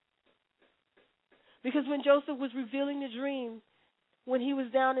 Because when Joseph was revealing the dream, when he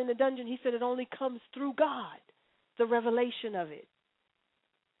was down in the dungeon, he said it only comes through God, the revelation of it.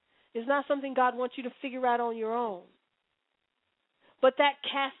 It's not something God wants you to figure out on your own. But that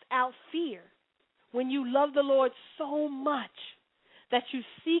casts out fear. When you love the Lord so much that you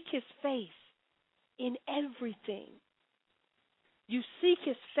seek his face in everything. You seek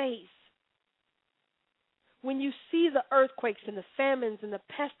his face. When you see the earthquakes and the famines and the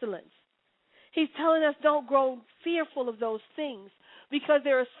pestilence, he's telling us don't grow fearful of those things because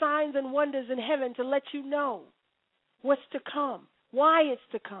there are signs and wonders in heaven to let you know what's to come, why it's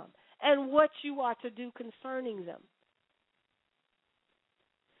to come, and what you are to do concerning them.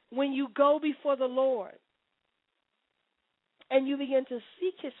 When you go before the Lord and you begin to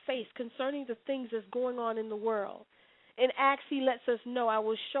seek his face concerning the things that's going on in the world, in Acts he lets us know, I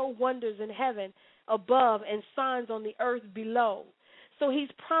will show wonders in heaven above and signs on the earth below. So he's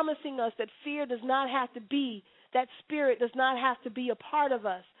promising us that fear does not have to be, that spirit does not have to be a part of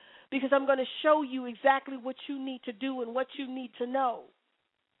us, because I'm going to show you exactly what you need to do and what you need to know.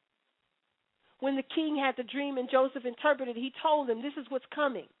 When the king had the dream and Joseph interpreted, he told him, this is what's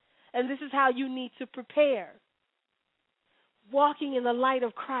coming, and this is how you need to prepare. Walking in the light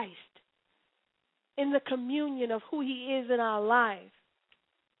of Christ, in the communion of who he is in our life.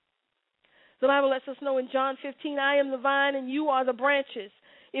 The Bible lets us know in John 15, I am the vine and you are the branches.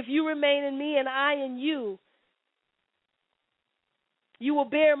 If you remain in me and I in you, you will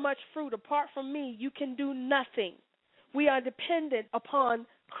bear much fruit. Apart from me, you can do nothing. We are dependent upon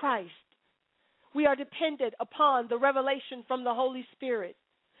Christ. We are dependent upon the revelation from the Holy Spirit.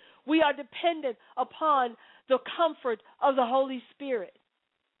 We are dependent upon the comfort of the Holy Spirit.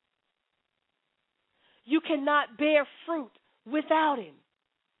 You cannot bear fruit without him.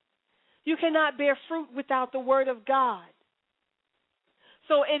 You cannot bear fruit without the Word of God.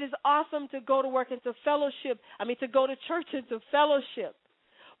 So it is awesome to go to work and to fellowship, to go to church and to fellowship.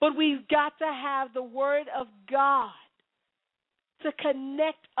 But we've got to have the Word of God to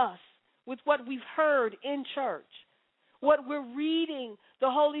connect us with what we've heard in church. What we're reading,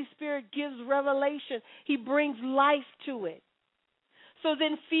 the Holy Spirit gives revelation. He brings life to it. So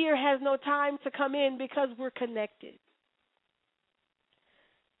then fear has no time to come in because we're connected.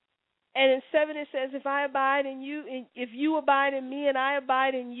 And in 7 it says, if I abide in you, if you abide in me and I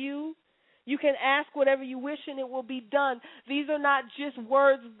abide in you, you can ask whatever you wish and it will be done. These are not just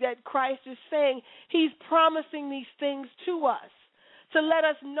words that Christ is saying. He's promising these things to us to let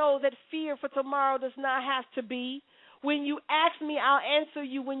us know that fear for tomorrow does not have to be. When you ask me, I'll answer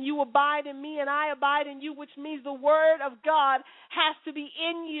you. When you abide in me and I abide in you, which means the Word of God has to be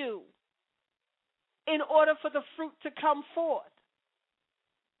in you in order for the fruit to come forth.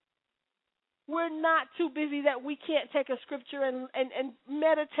 We're not too busy that we can't take a scripture and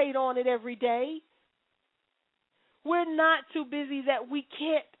meditate on it every day. We're not too busy that we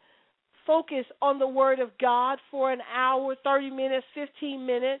can't focus on the Word of God for an hour, 30 minutes, 15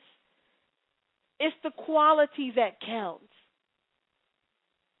 minutes. It's the quality that counts.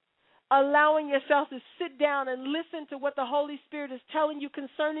 Allowing yourself to sit down and listen to what the Holy Spirit is telling you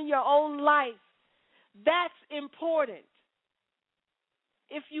concerning your own life. That's important.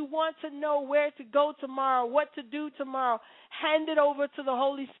 if you want to know where to go tomorrow, what to do tomorrow, hand it over to the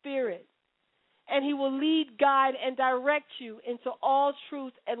Holy Spirit. And He will lead, guide, and direct you into all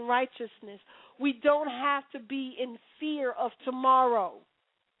truth and righteousness. We don't have to be in fear of tomorrow,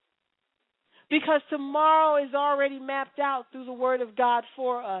 because tomorrow is already mapped out through the Word of God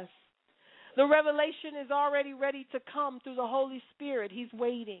for us. The revelation is already ready to come through the Holy Spirit. He's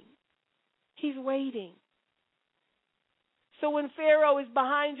waiting. He's waiting. So when Pharaoh is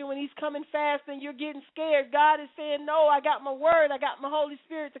behind you and he's coming fast and you're getting scared, God is saying, no, I got my word. I got my Holy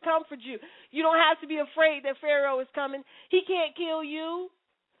Spirit to comfort you. You don't have to be afraid that Pharaoh is coming. He can't kill you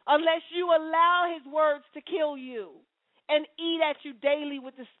unless you allow his words to kill you and eat at you daily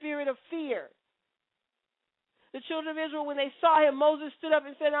with the spirit of fear. The children of Israel, when they saw him, Moses stood up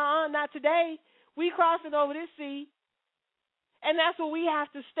and said, not today. We crossing over this sea. And that's what we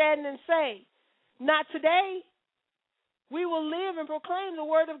have to stand and say. Not today. We will live and proclaim the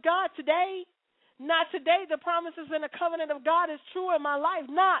word of God today. Not today. The promises and the covenant of God is true in my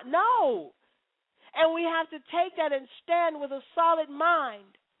life. No. And we have to take that and stand with a solid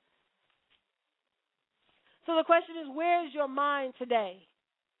mind. So the question is, where's your mind today?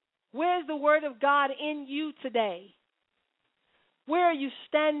 Where's the word of God in you today? Where are you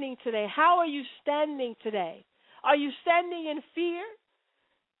standing today? How are you standing today? Are you standing in fear?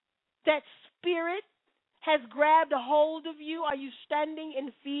 That spirit has grabbed a hold of you. Are you standing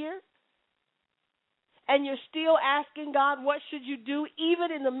in fear? And you're still asking God, what should you do,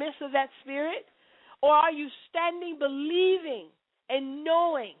 even in the midst of that spirit? Or are you standing believing and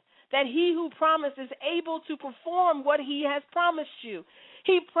knowing that He who promised is able to perform what He has promised you?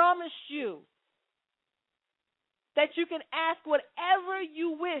 He promised you that you can ask whatever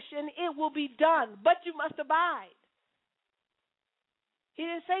you wish and it will be done, but you must abide. He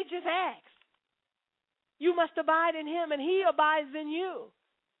didn't say just ask. You must abide in Him and He abides in you.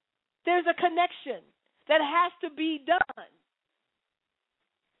 There's a connection that has to be done.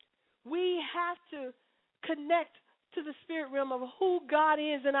 We have to connect to the spirit realm of who God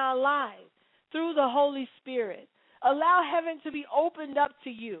is in our lives through the Holy Spirit. Allow heaven to be opened up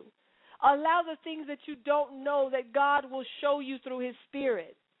to you. Allow the things that you don't know that God will show you through His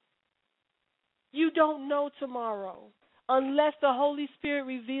Spirit. You don't know tomorrow unless the Holy Spirit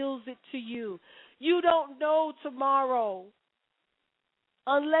reveals it to you. You don't know tomorrow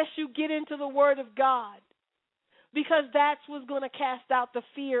unless you get into the Word of God, because that's what's going to cast out the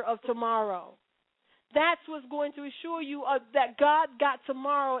fear of tomorrow. That's what's going to assure you that God got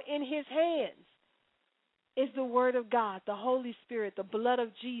tomorrow in His hands. Is the Word of God, the Holy Spirit, the blood of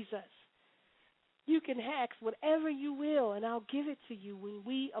Jesus. You can ask whatever you will, and I'll give it to you when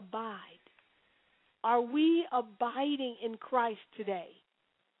we abide. Are we abiding in Christ today?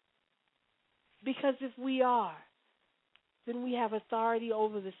 Because if we are, then we have authority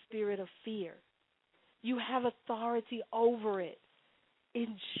over the spirit of fear. You have authority over it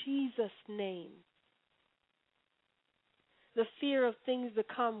in Jesus' name. The fear of things to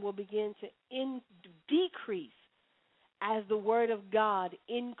come will begin to decrease as the word of God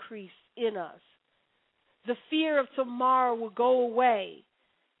increase in us. The fear of tomorrow will go away,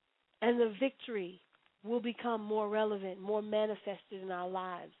 and the victory will become more relevant, more manifested in our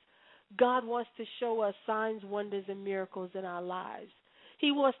lives. God wants to show us signs, wonders, and miracles in our lives.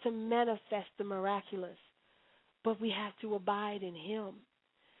 He wants to manifest the miraculous, but we have to abide in Him.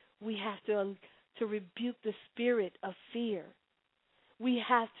 We have to rebuke the spirit of fear. We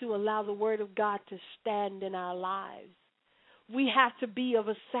have to allow the Word of God to stand in our lives. We have to be of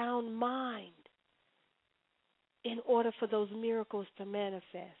a sound mind in order for those miracles to manifest.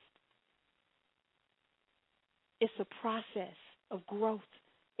 It's a process of growth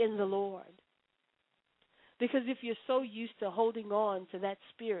in the Lord. Because if you're so used to holding on to that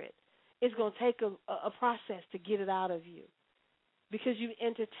spirit, it's going to take a process to get it out of you. Because you've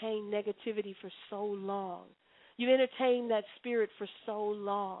entertained negativity for so long. You've entertained that spirit for so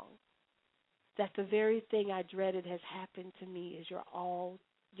long that the very thing I dreaded has happened to me is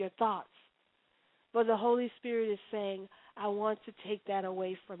your thoughts. But the Holy Spirit is saying, I want to take that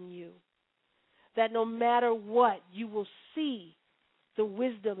away from you. That no matter what, you will see the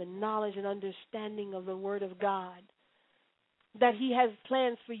wisdom and knowledge and understanding of the Word of God. That He has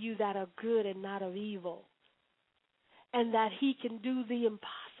plans for you that are good and not of evil. And that He can do the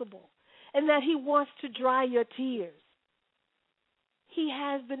impossible. And that He wants to dry your tears. He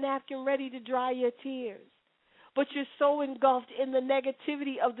has the napkin ready to dry your tears. But you're so engulfed in the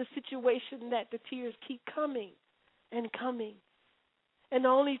negativity of the situation that the tears keep coming and coming. And the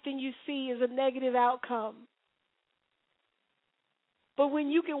only thing you see is a negative outcome. But when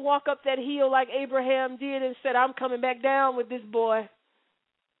you can walk up that hill like Abraham did and said, I'm coming back down with this boy.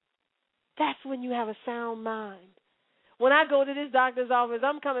 That's when you have a sound mind. When I go to this doctor's office,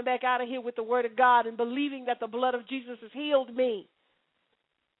 I'm coming back out of here with the word of God and believing that the blood of Jesus has healed me.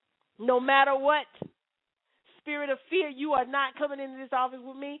 No matter what. Spirit of fear, you are not coming into this office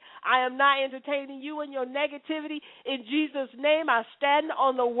with me. I am not entertaining you and your negativity. In Jesus' name, I stand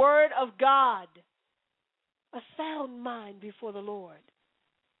on the word of God. A sound mind before the Lord.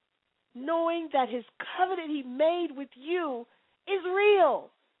 Knowing that his covenant he made with you is real.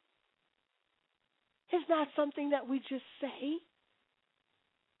 It's not something that we just say.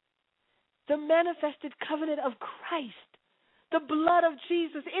 The manifested covenant of Christ, the blood of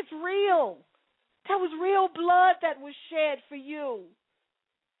Jesus, it's real. That was real blood that was shed for you.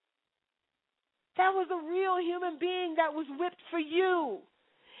 That was a real human being that was whipped for you.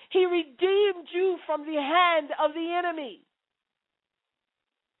 He redeemed you from the hand of the enemy.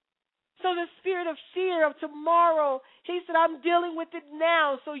 So the spirit of fear of tomorrow, he said, I'm dealing with it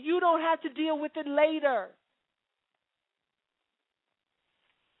now so you don't have to deal with it later.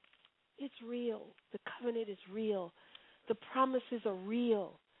 It's real. The covenant is real. The promises are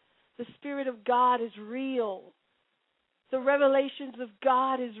real. The Spirit of God is real. The revelations of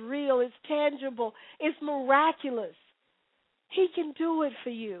God is real. It's tangible. It's miraculous. He can do it for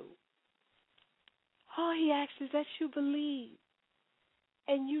you. All he asks is that you believe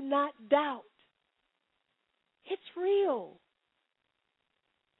and you not doubt. It's real.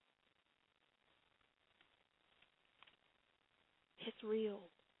 It's real.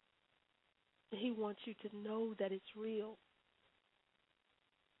 He wants you to know that it's real.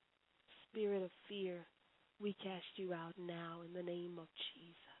 Spirit of fear, we cast you out now in the name of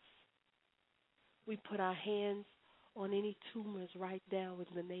Jesus. We put our hands on any tumors right now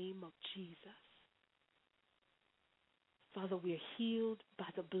in the name of Jesus. Father, we are healed by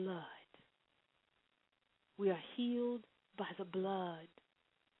the blood. We are healed by the blood.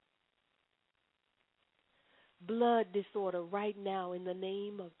 Blood disorder right now in the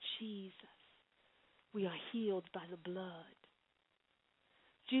name of Jesus. We are healed by the blood.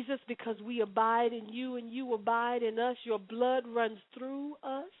 Jesus, because we abide in you and you abide in us, your blood runs through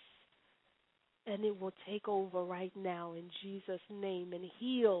us, and it will take over right now in Jesus' name and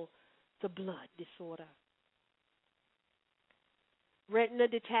heal the blood disorder. Retina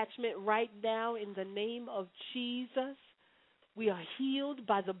detachment right now in the name of Jesus. We are healed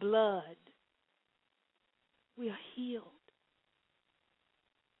by the blood. We are healed.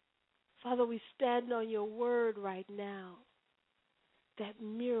 Father, we stand on your word right now that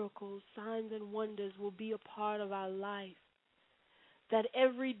miracles, signs, and wonders will be a part of our life. That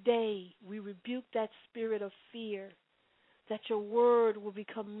every day we rebuke that spirit of fear, that your word will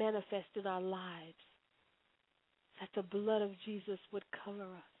become manifest in our lives, that the blood of Jesus would cover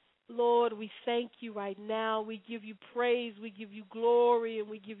us. Lord, we thank you right now. We give you praise, we give you glory, and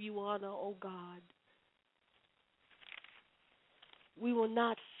we give you honor, oh God. We will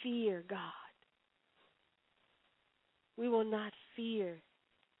not fear, God. We will not fear.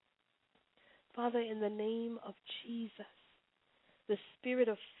 Father, in the name of Jesus, the spirit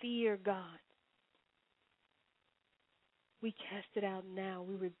of fear, God, we cast it out now.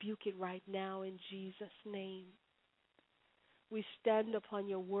 We rebuke it right now in Jesus' name. We stand upon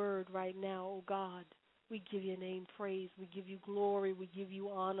your word right now, oh God. We give your name praise. We give you glory. We give you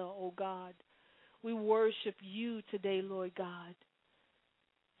honor, oh God. We worship you today, Lord God.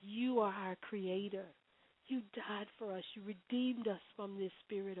 You are our creator. You died for us. You redeemed us from this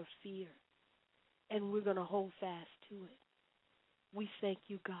spirit of fear. And we're going to hold fast to it. We thank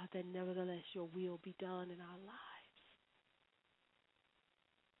you, God, that nevertheless your will be done in our lives.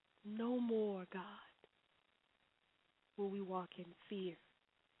 No more, God, will we walk in fear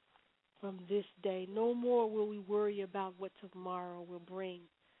from this day. No more will we worry about what tomorrow will bring.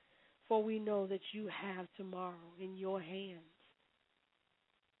 For we know that you have tomorrow in your hands.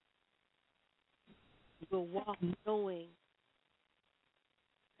 We'll walk knowing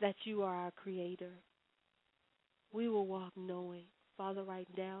that you are our creator. We will walk knowing. Father, right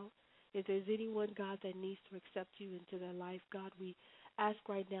now, if there's anyone, God, that needs to accept you into their life, God, we ask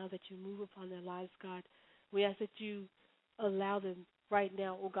right now that you move upon their lives, God. We ask that you allow them right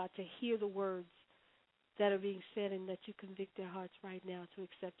now, oh God, to hear the words that are being said and that you convict their hearts right now to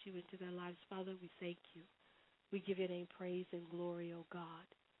accept you into their lives. Father, we thank you. We give your name praise and glory, oh God.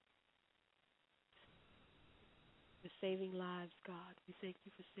 For saving lives, God. We thank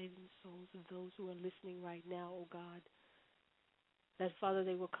you for saving the souls of those who are listening right now, oh God. That, Father,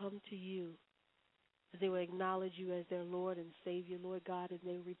 they will come to you, that they will acknowledge you as their Lord and Savior, Lord God, and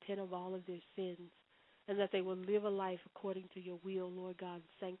they will repent of all of their sins, and that they will live a life according to your will, Lord God,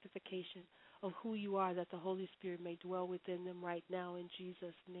 sanctification of who you are, that the Holy Spirit may dwell within them right now in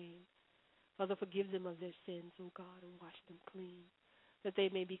Jesus' name. Father, forgive them of their sins, O God, and wash them clean, that they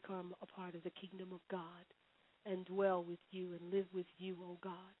may become a part of the kingdom of God and dwell with you and live with you, O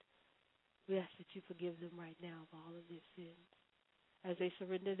God. We ask that you forgive them right now of all of their sins as they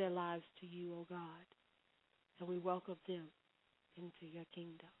surrender their lives to you, O God, and we welcome them into your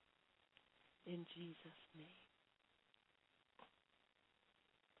kingdom. In Jesus' name.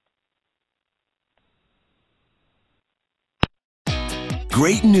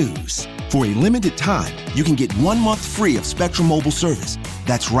 Great news! For a limited time, you can get 1 month free of Spectrum Mobile service.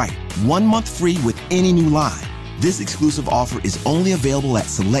 That's right, 1 month free with any new line. This exclusive offer is only available at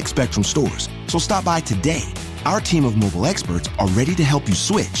select Spectrum stores, so stop by today. Our team of mobile experts are ready to help you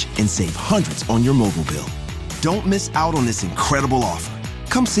switch and save hundreds on your mobile bill. Don't miss out on this incredible offer.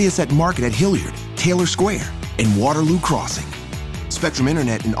 Come see us at Market at Hilliard, Taylor Square, and Waterloo Crossing. Spectrum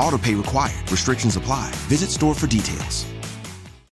Internet and autopay required. Restrictions apply. Visit store for details.